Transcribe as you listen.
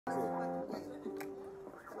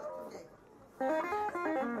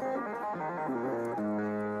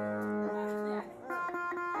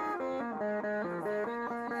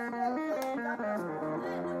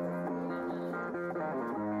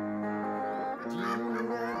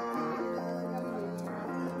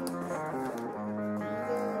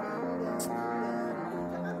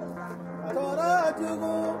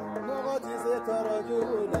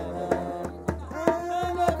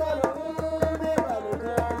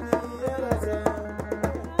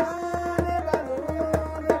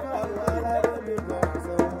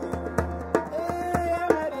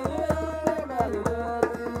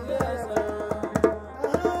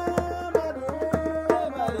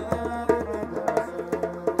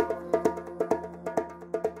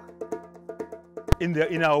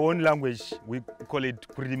In our own language, we call it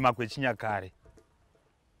Kurimakwechinyakare,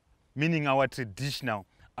 meaning our traditional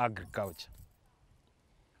agriculture.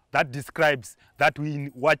 That describes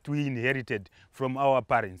what we inherited from our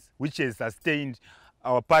parents, which has sustained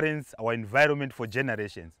our parents, our environment for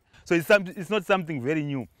generations. So it's not something very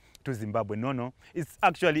new to Zimbabwe, no. It's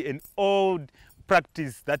actually an old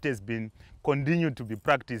practice that has been continued to be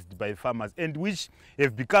practiced by farmers and which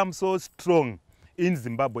have become so strong in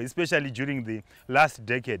Zimbabwe, especially during the last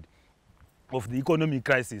decade of the economic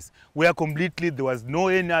crisis, where completely there was no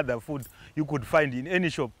any other food you could find in any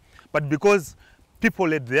shop. But because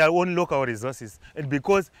people had their own local resources, and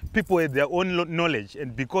because people had their own knowledge,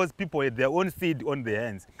 and because people had their own seed on their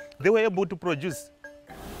hands, they were able to produce.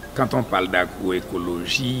 Quand on parle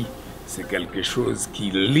d'agroécologie, c'est quelque chose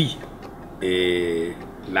qui lie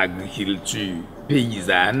l'agriculture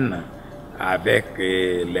paysanne avec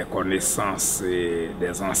les connaissances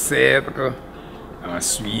des ancêtres,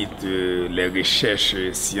 ensuite les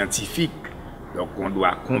recherches scientifiques. Donc on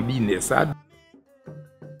doit combiner ça.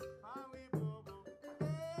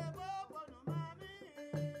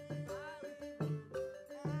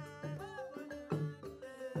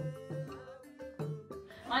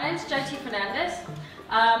 My name's Jyoti Fernandez.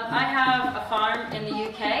 I have a farm in the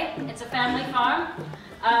UK. It's a family farm.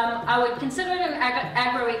 I would consider it an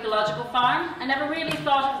agroecological farm. I never really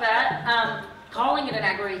thought of that, calling it an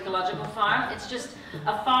agroecological farm. It's just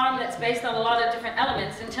a farm that's based on a lot of different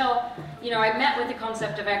elements until, I met with the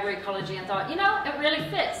concept of agroecology and thought, it really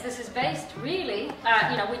fits. This is based really,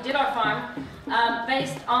 we did our farm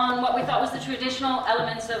based on what we thought was the traditional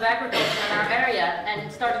elements of agriculture in our area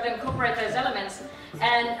and started to incorporate those elements.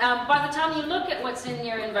 And by the time you look at what's in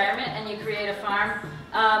your environment and you create a farm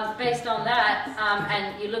based on that,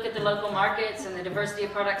 and you look at the local markets and the diversity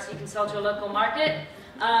of products you can sell to a local market,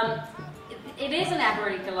 it is an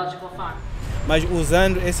agroecological farm. Mas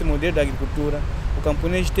usando esse modelo de agricultura, o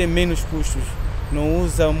camponês tem menos custos, não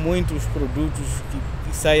usa muitos produtos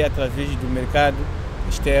que saem através do mercado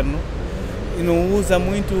externo e não usa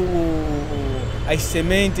muito as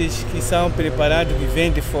sementes que são preparadas que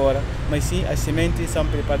vêm de fora, mas sim as sementes são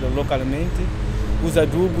preparadas localmente. Os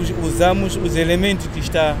adubos, usamos os elementos que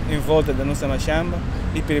estão em volta da nossa machamba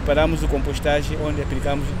e preparamos o compostagem onde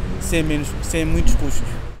aplicamos sem muitos custos.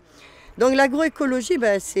 Donc l'agroécologie,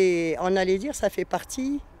 on allait dire, ça fait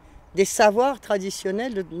partie des savoirs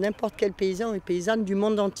traditionnels de n'importe quel paysan et paysanne du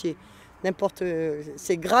monde entier.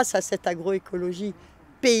 C'est grâce à cette agroécologie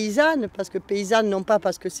paysanne, parce que paysanne non pas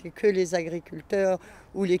parce que c'est que les agriculteurs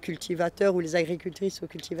ou les cultivateurs ou les agricultrices ou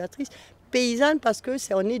cultivatrices, paysanne parce que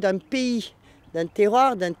on est d'un pays, d'un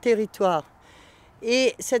terroir, d'un territoire.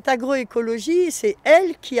 Et cette agroécologie, c'est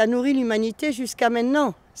elle qui a nourri l'humanité jusqu'à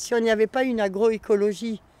maintenant. Si on n'y avait pas une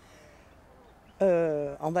agroécologie,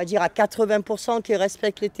 on va dire à 80% qui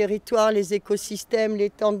respecte les territoires, les écosystèmes, les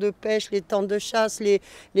temps de pêche, les temps de chasse,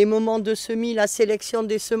 les moments de semis, la sélection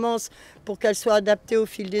des semences pour qu'elles soient adaptées au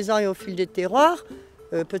fil des ans et au fil des terroirs,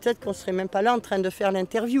 peut-être qu'on ne serait même pas là en train de faire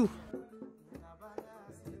l'interview.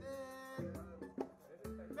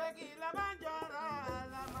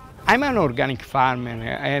 I'm an organic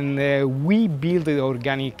farmer and we built the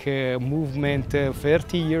organic movement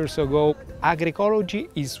 30 years ago. Agroecology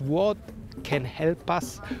is what can help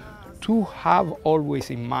us to have always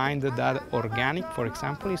in mind that organic, for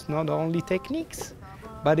example, is not only techniques,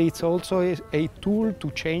 but it's also a tool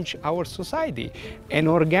to change our society. And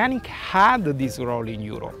organic had this role in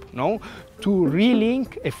Europe, no? To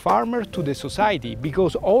relink a farmer to the society,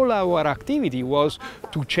 because all our activity was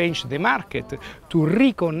to change the market, to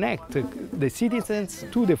reconnect the citizens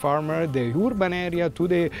to the farmer, the urban area to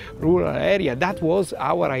the rural area. That was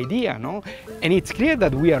our idea, no? And it's clear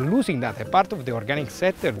that we are losing that. A part of the organic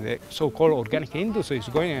sector, the so-called organic industry, is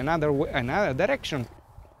going in another direction.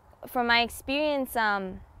 From my experience,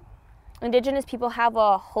 indigenous people have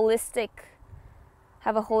a holistic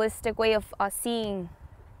way of seeing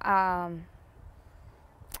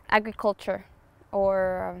agriculture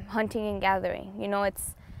or hunting and gathering. You know, it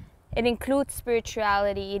includes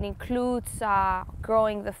spirituality, it includes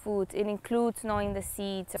growing the foods, it includes knowing the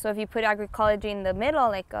seeds. So if you put agroecology in the middle,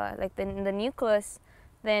 like the nucleus,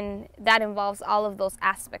 then that involves all of those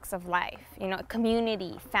aspects of life. You know,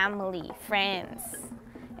 community, family, friends,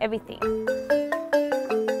 everything.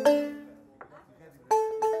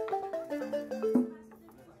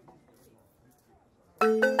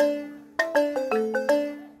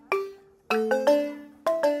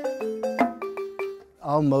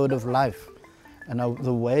 Our mode of life and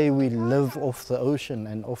the way we live off the ocean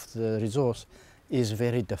and off the resource is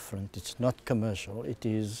very different. It's not commercial,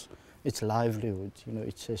 it's livelihood, you know,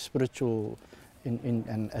 it's a spiritual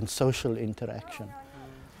and social interaction.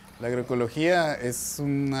 La agroecología es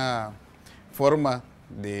una forma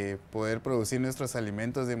de poder producir nuestros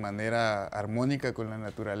alimentos de manera armónica con la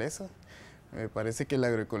naturaleza. Me parece que la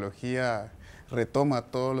agroecología retoma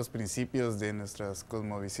todos los principios de nuestras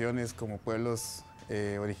cosmovisiones como pueblos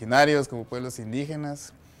originarios, como pueblos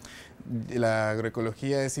indígenas. La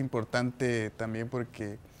agroecología es importante también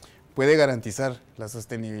porque puede garantizar la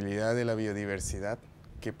sostenibilidad de la biodiversidad,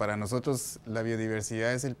 que para nosotros la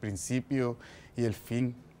biodiversidad es el principio y el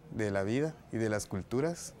fin de la vida y de las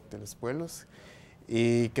culturas de los pueblos.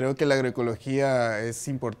 Y creo que la agroecología es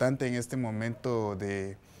importante en este momento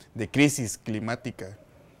de crisis climática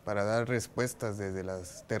para dar respuestas desde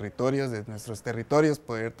los territorios, de nuestros territorios,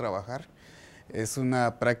 poder trabajar. Es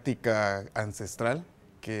una práctica ancestral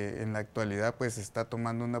que en la actualidad pues está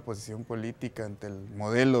tomando una posición política ante el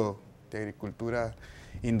modelo de agricultura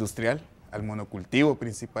industrial, al monocultivo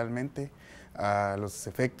principalmente, a los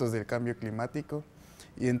efectos del cambio climático.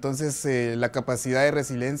 Y entonces la capacidad de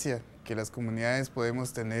resiliencia que las comunidades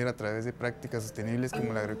podemos tener a través de prácticas sostenibles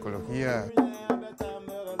como la agroecología.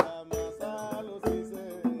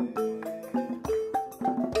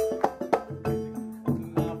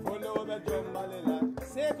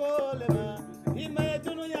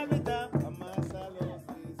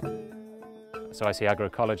 So I see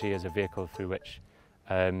agroecology as a vehicle through which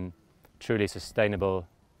truly sustainable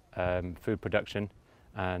food production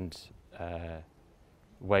and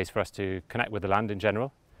ways for us to connect with the land in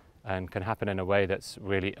general, and can happen in a way that's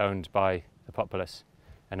really owned by the populace,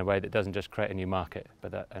 in a way that doesn't just create a new market,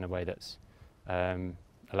 but in a way that's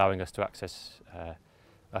allowing us to access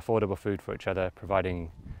affordable food for each other, providing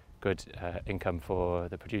good income for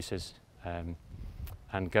the producers,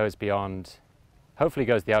 and goes beyond, hopefully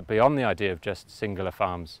goes beyond the idea of just singular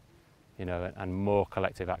farms, you know, and more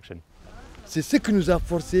collective action. C'est ce qui nous a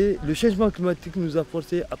forcé, le changement climatique nous a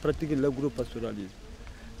forcé à pratiquer l'agropastoralisme.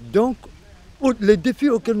 Donc, les défis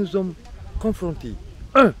auxquels nous sommes confrontés.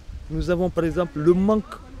 Un, nous avons par exemple le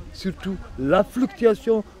manque, surtout la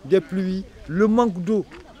fluctuation des pluies, le manque d'eau,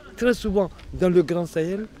 très souvent dans le Grand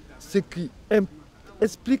Sahel, ce qui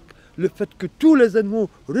explique le fait que tous les animaux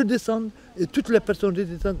redescendent et toutes les personnes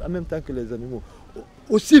redescendent en même temps que les animaux,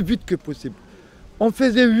 aussi vite que possible. On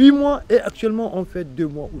faisait 8 mois et actuellement on fait 2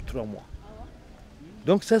 mois ou 3 mois.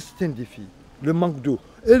 Donc ça c'est un défi, le manque d'eau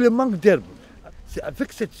et le manque d'herbe. C'est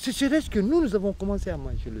avec cette sécheresse que nous avons commencé à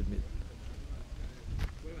manger le mil.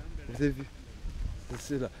 Vous avez vu?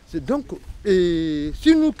 C'est là. Donc,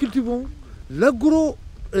 si nous cultivons,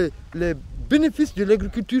 les bénéfices de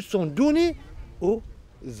l'agriculture sont donnés aux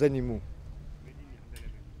animaux.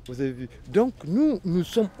 Vous avez vu? Donc nous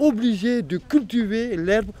sommes obligés de cultiver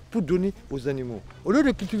l'herbe pour donner aux animaux. Au lieu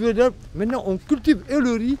de cultiver l'herbe, maintenant on cultive et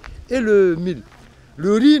le riz et le mil.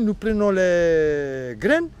 Le riz, nous prenons les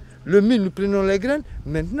graines, le mil, nous prenons les graines.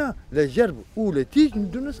 Maintenant, les gerbes ou les tiges, nous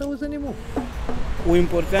donnons ça aux animaux. O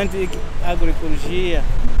importante é que a agroecologia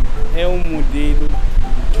é um modelo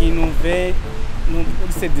que não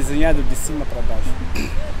pode ser desenhado de cima para baixo.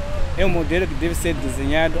 É um modelo que deve ser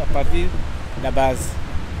desenhado a partir da base,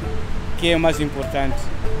 que é o mais importante,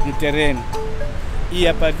 no terreno. E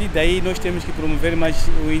a partir daí nós temos que promover mais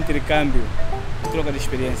o intercâmbio, a troca de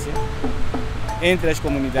experiência entre as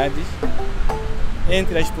comunidades,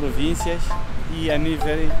 entre as províncias e a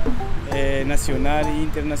nível nacional e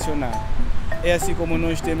internacional. É assim como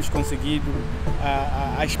nós temos conseguido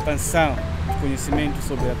a expansão do conhecimento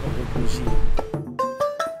sobre a agroecologia.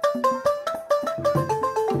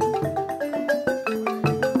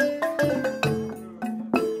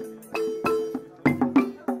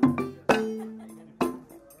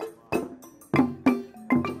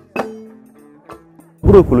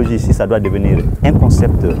 L'agroécologie, si ça doit devenir un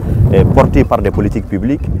concept porté par des politiques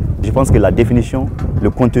publiques, je pense que la définition, le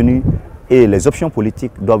contenu et les options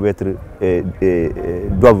politiques doivent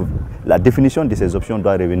la définition de ces options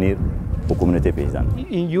doit revenir aux communautés paysannes.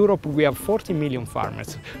 In Europe, we have 40 million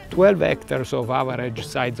farmers, 12 hectares of average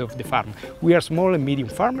size of the farm. We are small and medium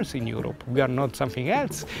farmers in Europe. We are not something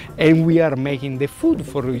else. And we are making the food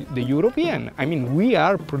for the European. I mean, we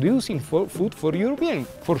are producing food for European,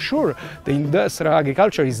 for sure. The industrial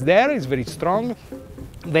agriculture is there, it's very strong.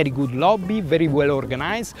 Very good lobby, very well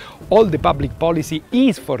organized. All the public policy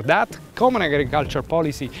is for that. Common agriculture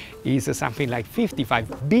policy is something like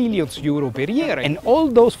 55 billion euro per year, and all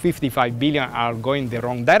those 55 billion are going the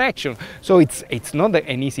wrong direction. So it's not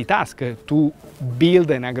an easy task to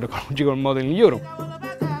build an agroecological model in Europe.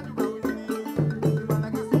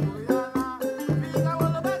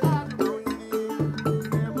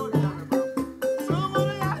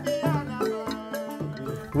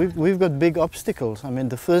 We've got big obstacles. I mean,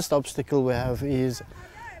 the first obstacle we have is,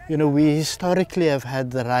 you know, we historically have had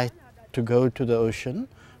the right to go to the ocean,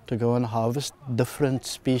 to go and harvest different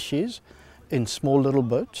species in small little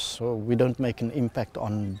boats, so we don't make an impact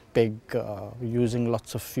on big, using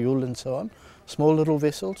lots of fuel and so on. Small little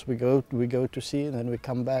vessels, we go to sea, and then we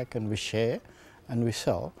come back and we share and we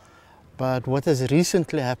sell. But what has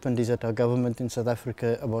recently happened is that our government in South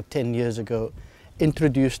Africa, about 10 years ago,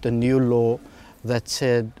 introduced a new law that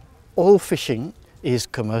said all fishing is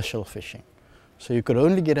commercial fishing. So you could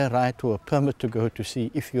only get a right or a permit to go to sea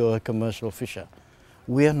if you're a commercial fisher.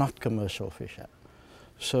 We are not commercial fisher.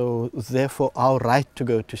 So therefore our right to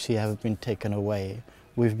go to sea have been taken away.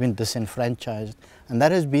 We've been disenfranchised, and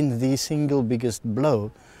that has been the single biggest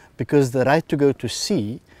blow, because the right to go to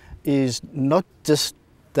sea is not just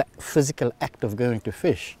the physical act of going to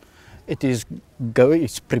fish.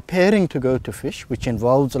 It's preparing to go to fish, which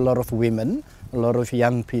involves a lot of women, a lot of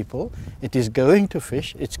young people. It is going to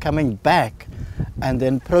fish, it's coming back, and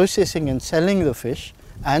then processing and selling the fish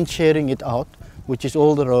and sharing it out, which is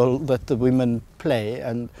all the role that the women play.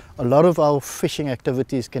 And a lot of our fishing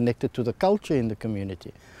activity is connected to the culture in the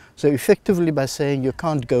community. So effectively, by saying you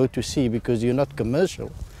can't go to sea because you're not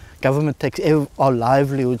commercial, government takes our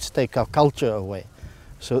livelihoods, take our culture away.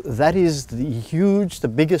 So that is the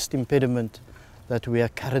biggest impediment that we are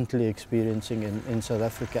currently experiencing in South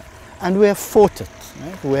Africa. And we have fought it.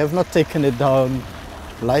 Right? We have not taken it down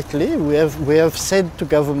lightly. We have said to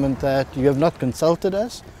government that you have not consulted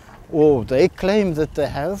us, or they claim that they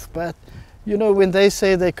have, but you know, when they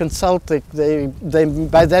say they consult, by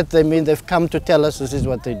that they mean they've come to tell us this is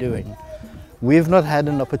what they're doing. We've not had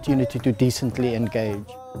an opportunity to decently engage.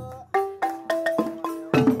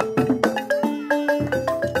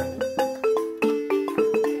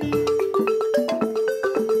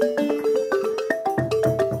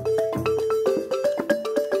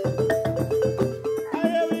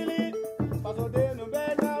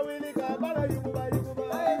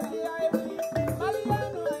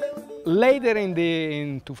 Later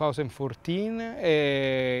in 2014,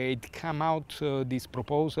 it came out this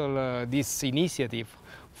proposal, this initiative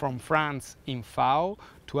from France in FAO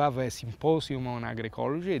to have a symposium on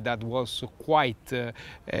agroecology that was quite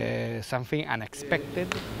something unexpected.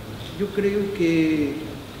 Yo creo que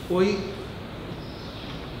hoy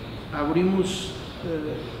abrimos,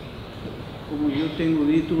 como yo tengo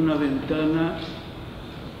dicho, una ventana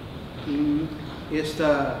en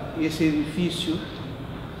ese edificio,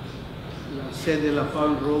 la sede de la FAO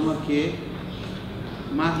en Roma, que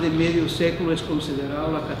más de medio século es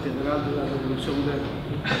considerado la catedral de la Revolución Verde.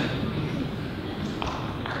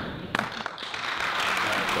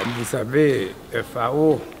 Comme vous savez,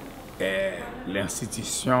 FAO est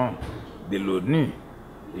l'institution de l'ONU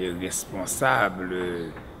et responsable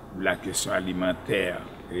de la question alimentaire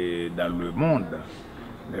dans le monde.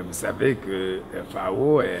 Mais vous savez que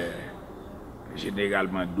FAO est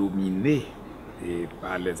généralement dominé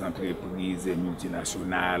par les entreprises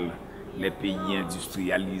multinationales, les pays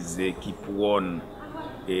industrialisés qui prônent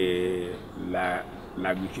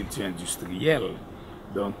l'agriculture industrielle.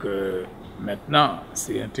 Donc maintenant,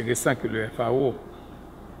 c'est intéressant que le FAO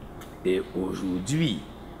aujourd'hui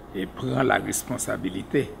prend la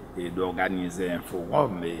responsabilité d'organiser un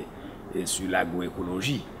forum sur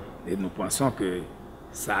l'agroécologie. Et nous pensons que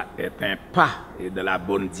ça est un pas dans la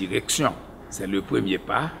bonne direction. C'est le premier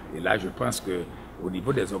pas, et là je pense qu'au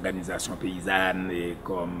niveau des organisations paysannes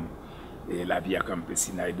comme la Via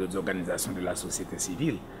Campesina et d'autres organisations de la société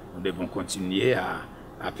civile, nous devons continuer à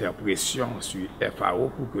faire pression sur FAO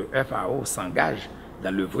pour que FAO s'engage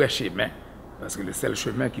dans le vrai chemin, parce que le seul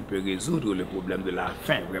chemin qui peut résoudre le problème de la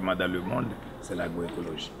faim vraiment dans le monde, c'est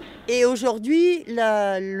l'agroécologie. Et aujourd'hui,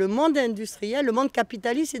 le monde industriel, le monde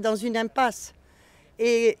capitaliste est dans une impasse.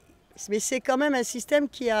 Mais c'est quand même un système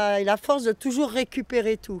qui a la force de toujours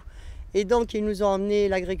récupérer tout. Et donc, ils nous ont emmené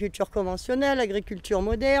l'agriculture conventionnelle, l'agriculture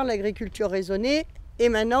moderne, l'agriculture raisonnée. Et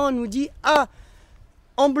maintenant, on nous dit, ah,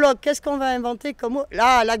 en bloc, qu'est-ce qu'on va inventer comme mot?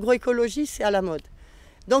 Là, l'agroécologie, c'est à la mode.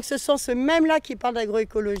 Donc, ce sont ceux mêmes-là qui parlent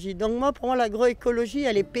d'agroécologie. Donc, moi, pour moi, l'agroécologie,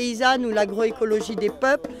 elle est paysanne ou l'agroécologie des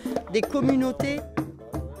peuples, des communautés.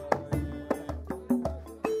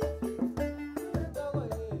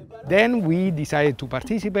 Then we decided to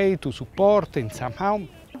participate, to support, and somehow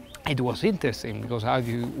it was interesting because, as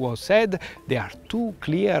it was said, there are two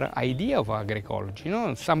clear ideas of agroecology. You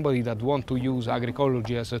know, somebody that wants to use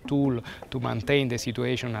agroecology as a tool to maintain the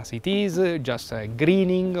situation as it is, just a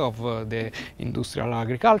greening of the industrial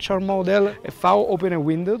agriculture model, how open a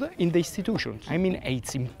window in the institutions. I mean,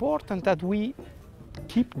 it's important that we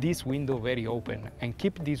keep this window very open and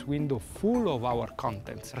keep this window full of our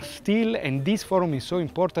contents. Still, and this forum is so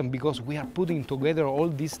important because we are putting together all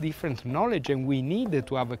this different knowledge and we need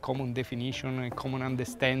to have a common definition, a common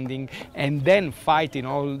understanding, and then fight in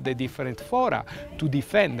all the different fora to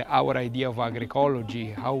defend our idea of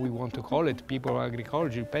agroecology, how we want to call it, people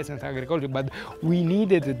agroecology, peasant agroecology, but we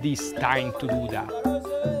needed this time to do that.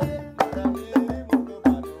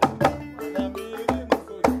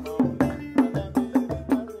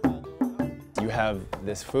 Have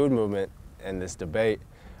this food movement and this debate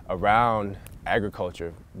around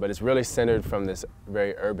agriculture, but it's really centered from this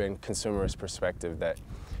very urban consumerist perspective that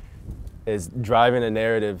is driving a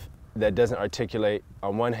narrative that doesn't articulate,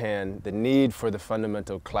 on one hand, the need for the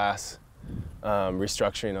fundamental class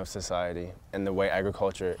restructuring of society and the way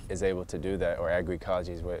agriculture is able to do that, or agroecology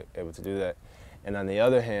is able to do that. And on the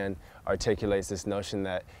other hand, articulates this notion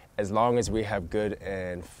that as long as we have good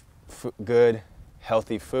and good,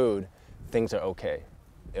 healthy food, things are okay.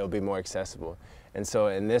 It'll be more accessible. And so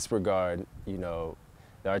in this regard, you know,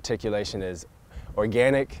 the articulation is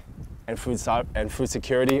organic and food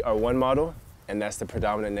security are one model, and that's the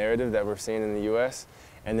predominant narrative that we're seeing in the US.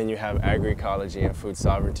 And then you have agroecology and food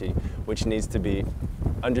sovereignty, which needs to be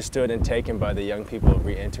understood and taken by the young people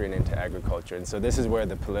re-entering into agriculture. And so this is where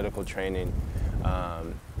the political training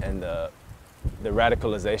and the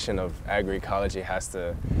radicalization of agroecology has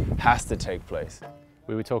to take place.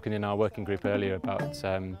 We were talking in our working group earlier about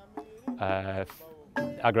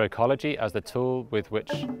agroecology as the tool with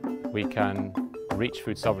which we can reach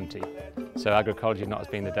food sovereignty. So agroecology not as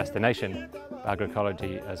being the destination, but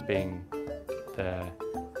agroecology as being the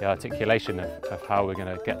articulation of how we're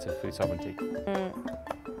going to get to food sovereignty.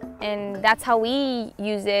 And that's how we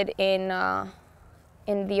use it in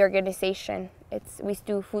the organization. We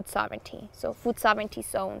do food sovereignty, so food sovereignty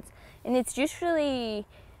zones, and it's usually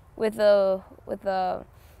with the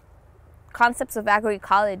concepts of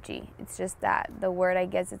agroecology. It's just that the word, I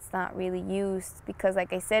guess, it's not really used because,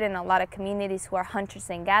 like I said, in a lot of communities who are hunters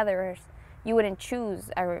and gatherers, you wouldn't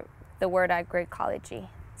choose the word agroecology.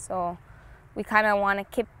 So we kind of want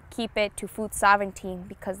to keep it to food sovereignty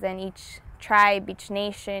because then each tribe, each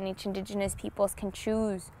nation, each indigenous peoples can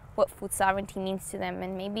choose what food sovereignty means to them,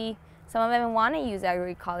 and maybe some of them want to use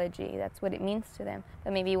agroecology, that's what it means to them,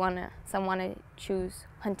 but maybe some want to choose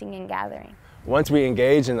hunting and gathering. Once we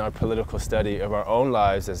engage in our political study of our own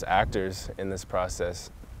lives as actors in this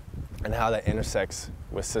process and how that intersects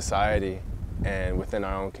with society and within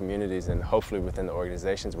our own communities and hopefully within the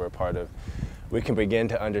organizations we're a part of, we can begin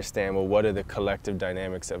to understand, well, what are the collective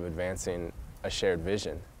dynamics of advancing a shared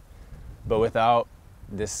vision? But without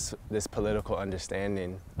this political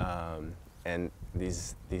understanding and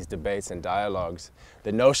these debates and dialogues,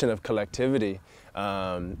 the notion of collectivity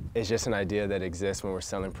is just an idea that exists when we're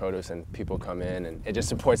selling produce and people come in, and it just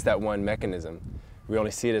supports that one mechanism. We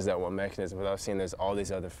only see it as that one mechanism without seeing there's all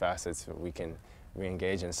these other facets that we can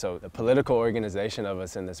re-engage in. So the political organization of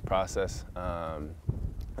us in this process and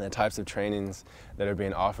the types of trainings that are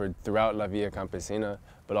being offered throughout La Via Campesina,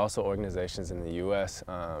 but also organizations in the US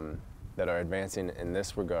that are advancing in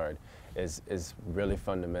this regard is really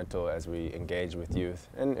fundamental as we engage with youth,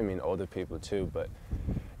 and I mean older people too, but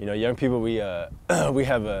you know, young people, we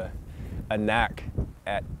have a knack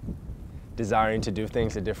at desiring to do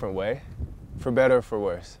things a different way, for better or for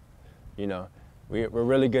worse. You know, we're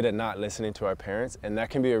really good at not listening to our parents, and that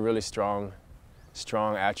can be a really strong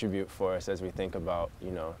attribute for us as we think about,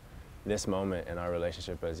 you know, this moment in our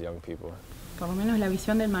relationship as young people. Por lo menos la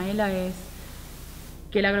visión del Maela es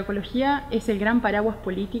que la agroecología es el gran paraguas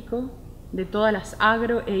político de todas las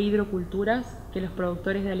agro e hidroculturas que los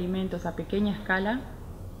productores de alimentos a pequeña escala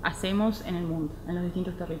hacemos en el mundo, en los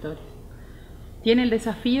distintos territorios. Tiene el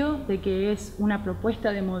desafío de que es una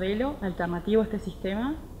propuesta de modelo alternativo a este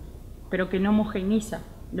sistema, pero que no homogeniza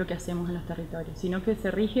lo que hacemos en los territorios, sino que se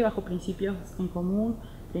rige bajo principios en común,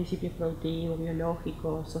 principios productivos,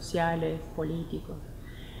 biológicos, sociales, políticos.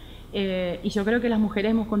 Y yo creo que las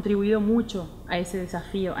mujeres hemos contribuido mucho a ese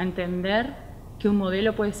desafío, a entender que un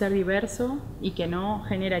modelo puede ser diverso y que no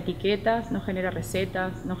genera etiquetas, no genera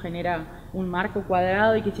recetas, no genera un marco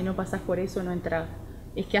cuadrado y que si no pasas por eso no entras.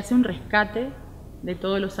 Es que hace un rescate de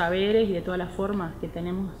todos los saberes y de todas las formas que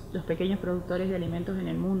tenemos los pequeños productores de alimentos en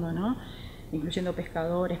el mundo, ¿no? Incluyendo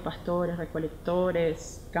pescadores, pastores,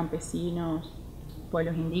 recolectores, campesinos,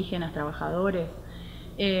 pueblos indígenas, trabajadores.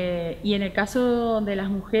 Y en el caso de las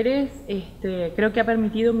mujeres, creo que ha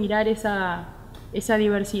permitido mirar esa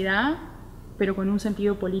diversidad, pero con un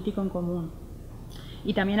sentido político en común.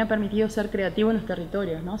 Y también ha permitido ser creativo en los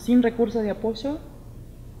territorios, ¿no? Sin recursos de apoyo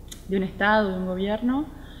de un Estado, de un gobierno,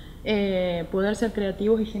 poder ser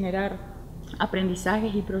creativos y generar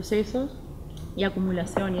aprendizajes y procesos y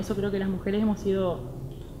acumulación. Y eso creo que las mujeres hemos sido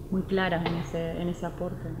muy claras en ese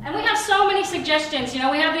aporte. And we have so many suggestions. You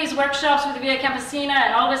know, we have these workshops with the Via Campesina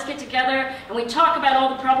and all of us get together and we talk about all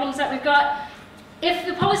the problems that we've got. If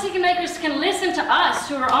the policy makers can listen to us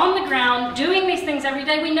who are on the ground doing these things every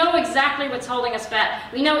day, we know exactly what's holding us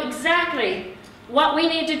back. We know exactly what we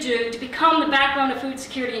need to do to become the backbone of food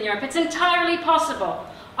security in Europe. It's entirely possible.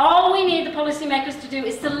 All we need the policymakers to do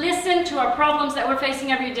is to listen to our problems that we're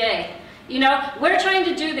facing every day. You know, we're trying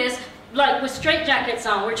to do this like with straitjackets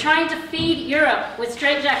on. We're trying to feed Europe with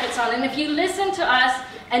straitjackets on. And if you listen to us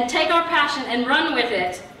and take our passion and run with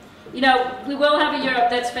it, you know, we will have a Europe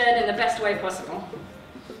that's fed in the best way possible.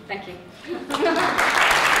 Thank you.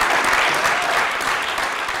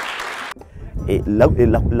 Et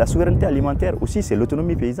la souveraineté alimentaire aussi, c'est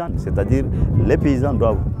l'autonomie paysanne, c'est-à-dire les paysans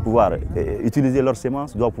doivent pouvoir utiliser leurs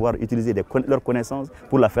semences, doivent pouvoir utiliser leurs connaissances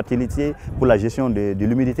pour la fertilité, pour la gestion de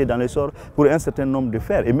l'humidité dans les sols, pour un certain nombre de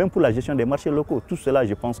faire, et même pour la gestion des marchés locaux. Tout cela,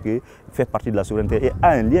 je pense que fait partie de la souveraineté et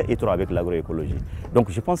a un lien étroit avec l'agroécologie. Donc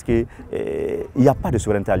je pense qu'il n'y a pas de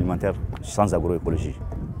souveraineté alimentaire sans agroécologie.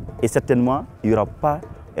 Et certainement, il n'y aura pas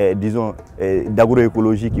disons,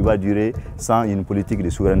 d'agroécologie qui va durer sans une politique de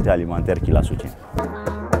souveraineté alimentaire qui la soutient.